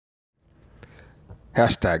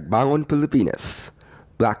Hashtag Bangon Pilipinas.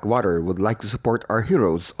 Blackwater would like to support our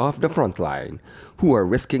heroes of the frontline who are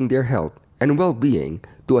risking their health and well-being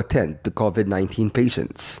to attend to COVID-19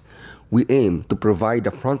 patients. We aim to provide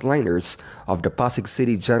the frontliners of the Pasig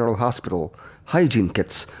City General Hospital hygiene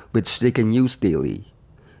kits which they can use daily.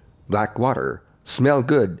 Blackwater, smell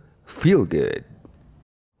good, feel good.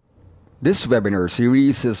 This webinar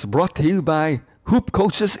series is brought to you by Hoop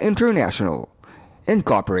Coaches International in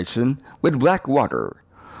cooperation with Blackwater.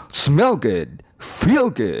 Smell good, feel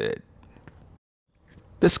good.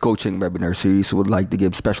 This coaching webinar series would like to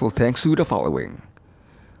give special thanks to the following: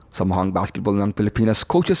 Samahang Basketball ng Pilipinas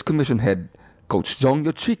Coaches Commission Head, Coach Jong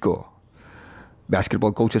Yochiko.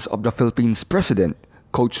 Basketball Coaches of the Philippines President,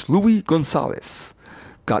 Coach Louis Gonzalez.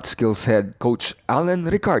 Got Skills Head, Coach Alan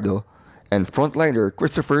Ricardo. And frontliner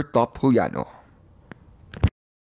Christopher Top Juliano.